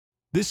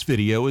This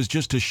video is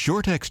just a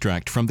short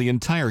extract from the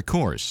entire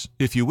course.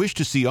 If you wish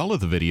to see all of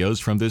the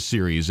videos from this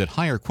series at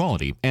higher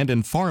quality and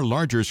in far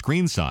larger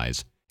screen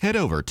size, head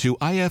over to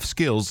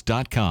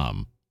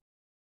ifskills.com.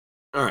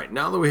 Alright,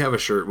 now that we have a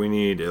shirt, we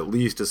need at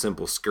least a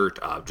simple skirt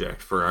object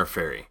for our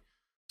fairy.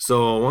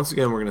 So once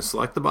again, we're going to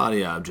select the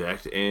body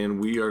object and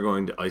we are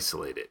going to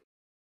isolate it.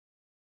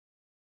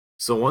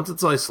 So once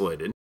it's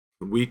isolated,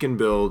 we can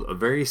build a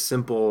very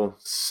simple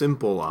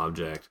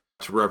object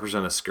to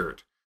represent a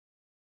skirt.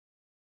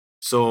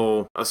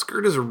 So a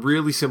skirt is a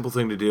really simple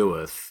thing to deal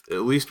with,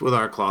 at least with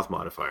our cloth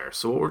modifier.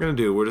 So what we're going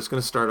to do, we're just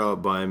going to start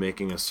out by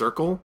making a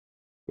circle.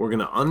 We're going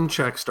to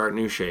uncheck start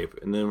new shape,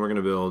 and then we're going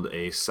to build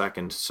a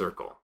second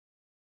circle.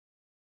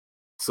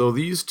 So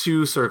these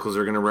two circles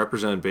are going to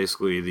represent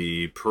basically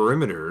the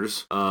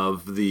perimeters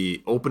of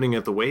the opening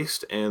at the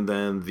waist and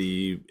then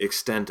the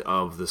extent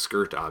of the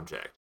skirt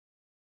object.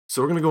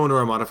 So we're going to go into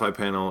our modify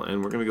panel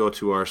and we're going to go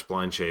to our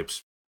spline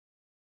shapes,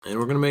 and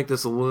we're going to make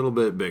this a little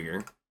bit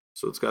bigger.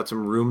 So it's got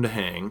some room to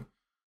hang.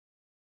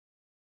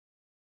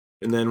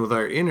 And then with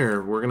our inner,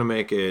 we're going to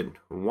make it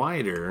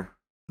wider,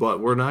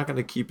 but we're not going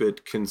to keep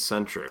it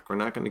concentric. We're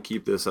not going to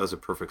keep this as a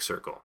perfect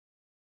circle.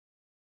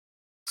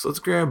 So let's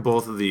grab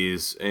both of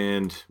these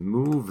and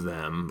move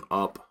them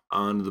up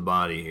onto the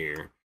body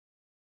here,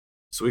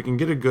 so we can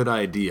get a good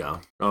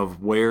idea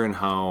of where and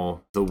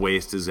how the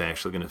waist is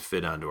actually going to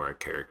fit onto our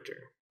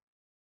character.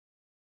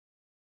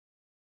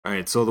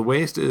 Alright, so the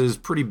waist is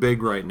pretty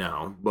big right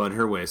now, but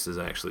her waist is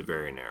actually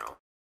very narrow.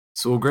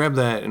 So we'll grab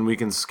that and we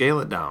can scale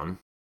it down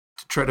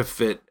to try to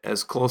fit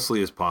as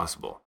closely as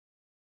possible.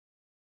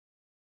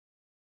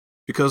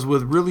 Because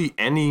with really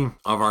any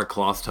of our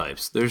cloth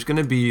types, there's going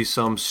to be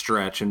some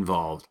stretch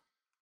involved.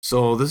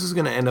 So this is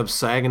going to end up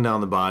sagging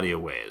down the body a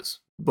ways.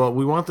 But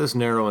we want this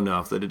narrow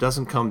enough that it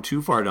doesn't come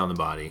too far down the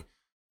body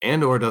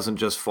and or doesn't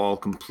just fall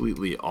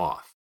completely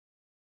off.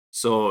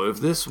 So if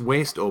this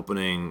waist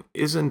opening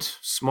isn't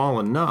small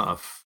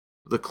enough,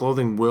 the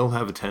clothing will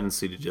have a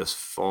tendency to just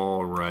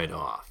fall right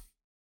off.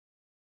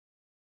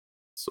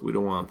 So we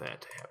don't want that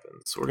to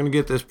happen. So we're going to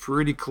get this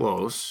pretty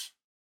close.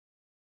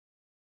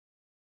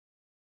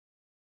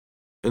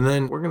 And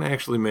then we're going to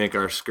actually make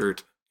our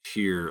skirt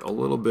here a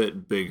little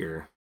bit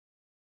bigger.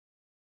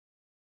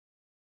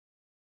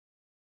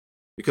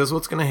 Because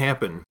what's going to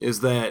happen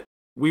is that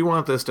we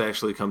want this to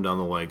actually come down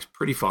the legs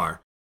pretty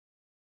far.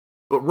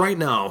 But right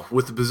now,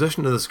 with the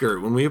position of the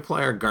skirt, when we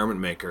apply our garment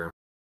maker,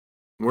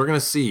 we're going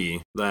to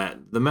see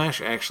that the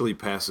mesh actually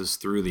passes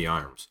through the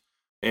arms.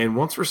 And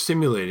once we're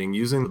simulating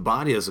using the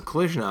body as a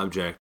collision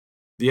object,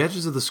 the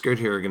edges of the skirt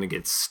here are going to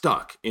get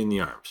stuck in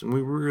the arms. And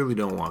we really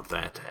don't want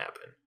that to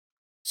happen.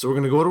 So we're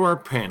going to go to our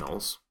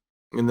panels,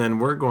 and then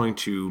we're going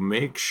to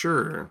make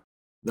sure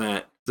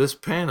that this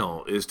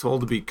panel is told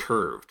to be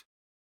curved.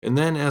 And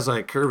then as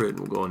I curve it,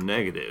 we'll go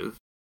negative.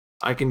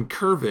 I can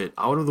curve it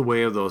out of the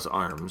way of those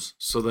arms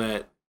so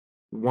that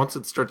once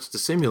it starts to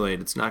simulate,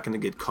 it's not going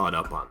to get caught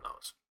up on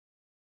those.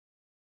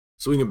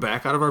 So we can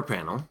back out of our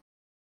panel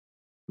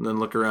and then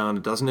look around.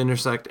 It doesn't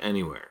intersect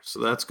anywhere. So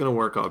that's going to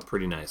work out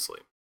pretty nicely.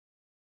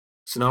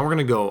 So now we're going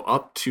to go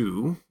up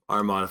to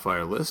our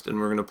modifier list and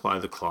we're going to apply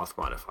the cloth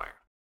modifier.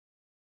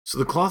 So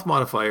the cloth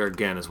modifier,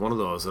 again, is one of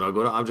those that I'll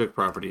go to object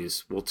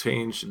properties. We'll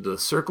change the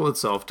circle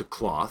itself to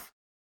cloth.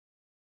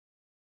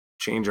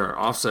 Change our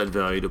offset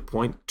value to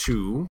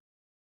 0.2.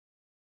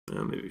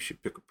 Maybe we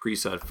should pick a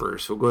preset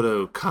first. We'll go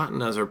to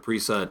cotton as our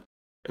preset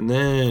and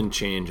then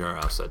change our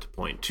offset to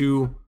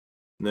 0.2.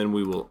 And then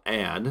we will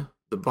add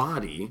the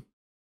body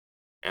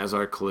as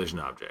our collision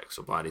object.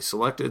 So body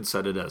selected,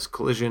 set it as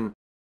collision,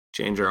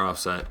 change our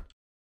offset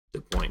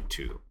to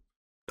 0.2.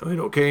 Now hit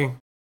OK.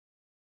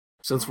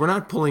 Since we're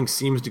not pulling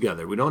seams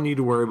together, we don't need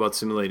to worry about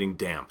simulating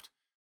damped.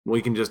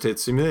 We can just hit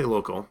simulate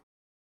local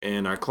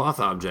and our cloth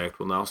object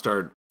will now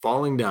start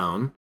falling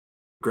down.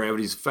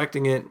 Gravity's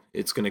affecting it,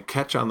 it's going to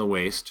catch on the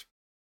waist,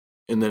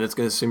 and then it's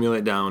going to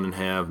simulate down and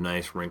have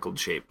nice wrinkled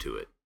shape to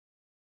it.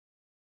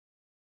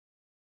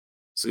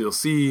 So you'll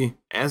see,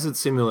 as it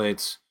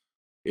simulates,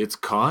 it's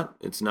caught,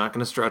 it's not going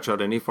to stretch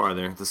out any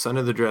farther. The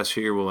center of the dress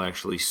here will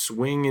actually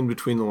swing in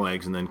between the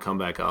legs and then come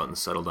back out and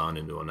settle down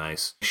into a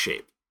nice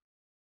shape.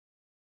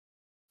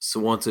 So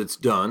once it's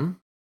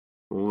done,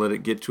 we'll let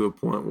it get to a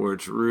point where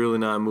it's really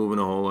not moving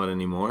a whole lot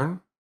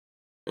anymore,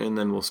 and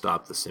then we'll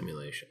stop the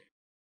simulation.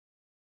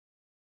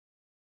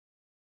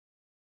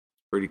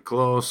 Pretty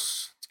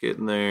close, it's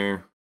getting there.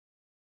 A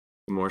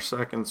few more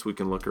seconds, we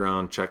can look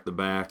around, check the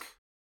back,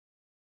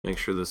 make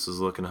sure this is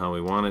looking how we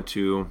want it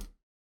to.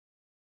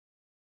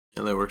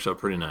 And that works out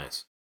pretty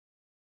nice.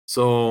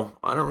 So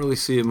I don't really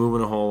see it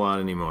moving a whole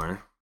lot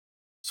anymore.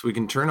 So we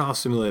can turn off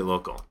simulate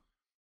local.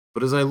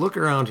 But as I look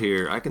around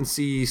here, I can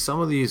see some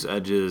of these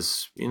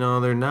edges,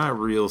 they're not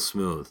real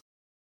smooth.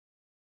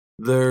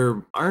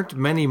 There aren't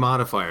many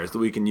modifiers that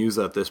we can use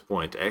at this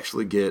point to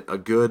actually get a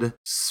good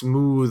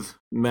smooth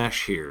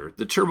mesh here.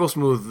 The Turbo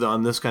Smooth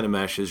on this kind of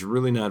mesh is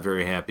really not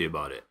very happy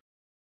about it.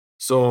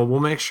 So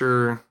we'll make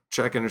sure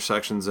check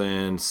intersections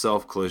and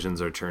self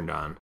collisions are turned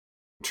on.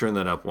 Turn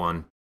that up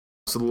one.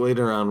 So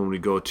later on when we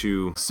go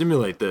to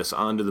simulate this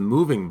onto the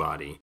moving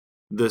body,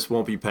 this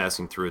won't be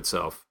passing through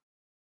itself.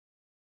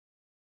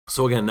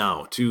 So again,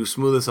 now to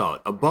smooth this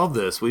out, above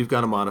this we've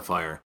got a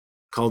modifier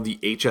called the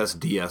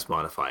HSDS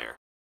modifier.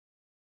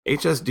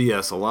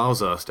 HSDS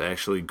allows us to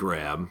actually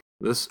grab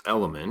this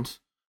element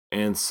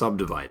and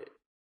subdivide it.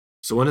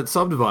 So when it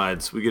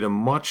subdivides, we get a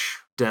much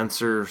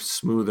denser,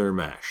 smoother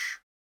mesh.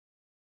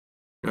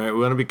 All right, we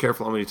want to be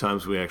careful how many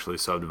times we actually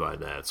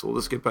subdivide that. So we'll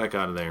just get back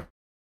out of there.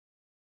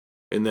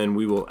 And then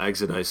we will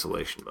exit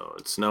isolation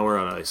mode. So now we're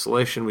out of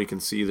isolation. We can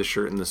see the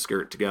shirt and the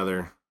skirt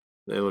together.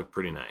 They look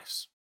pretty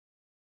nice.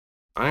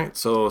 All right,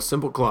 so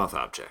simple cloth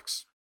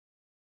objects.